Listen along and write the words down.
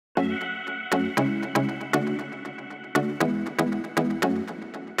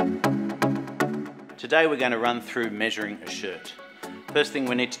Today we're going to run through measuring a shirt. First thing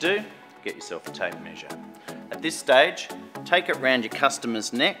we need to do, get yourself a tape measure. At this stage, take it round your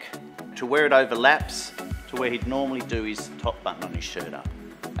customer's neck to where it overlaps to where he'd normally do his top button on his shirt up.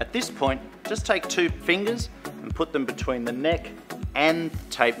 At this point, just take 2 fingers and put them between the neck and the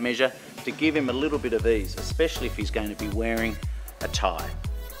tape measure to give him a little bit of ease, especially if he's going to be wearing a tie.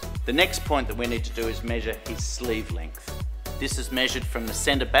 The next point that we need to do is measure his sleeve length. This is measured from the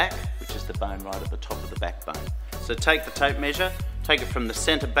centre back, which is the bone right at the top of the backbone. So take the tape measure, take it from the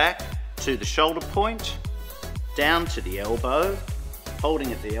centre back to the shoulder point, down to the elbow,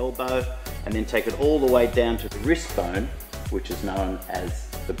 holding at the elbow, and then take it all the way down to the wrist bone, which is known as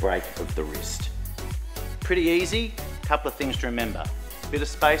the break of the wrist. Pretty easy. A couple of things to remember. A bit of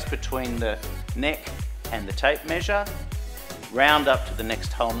space between the neck and the tape measure, round up to the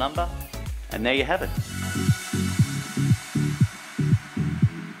next whole number, and there you have it.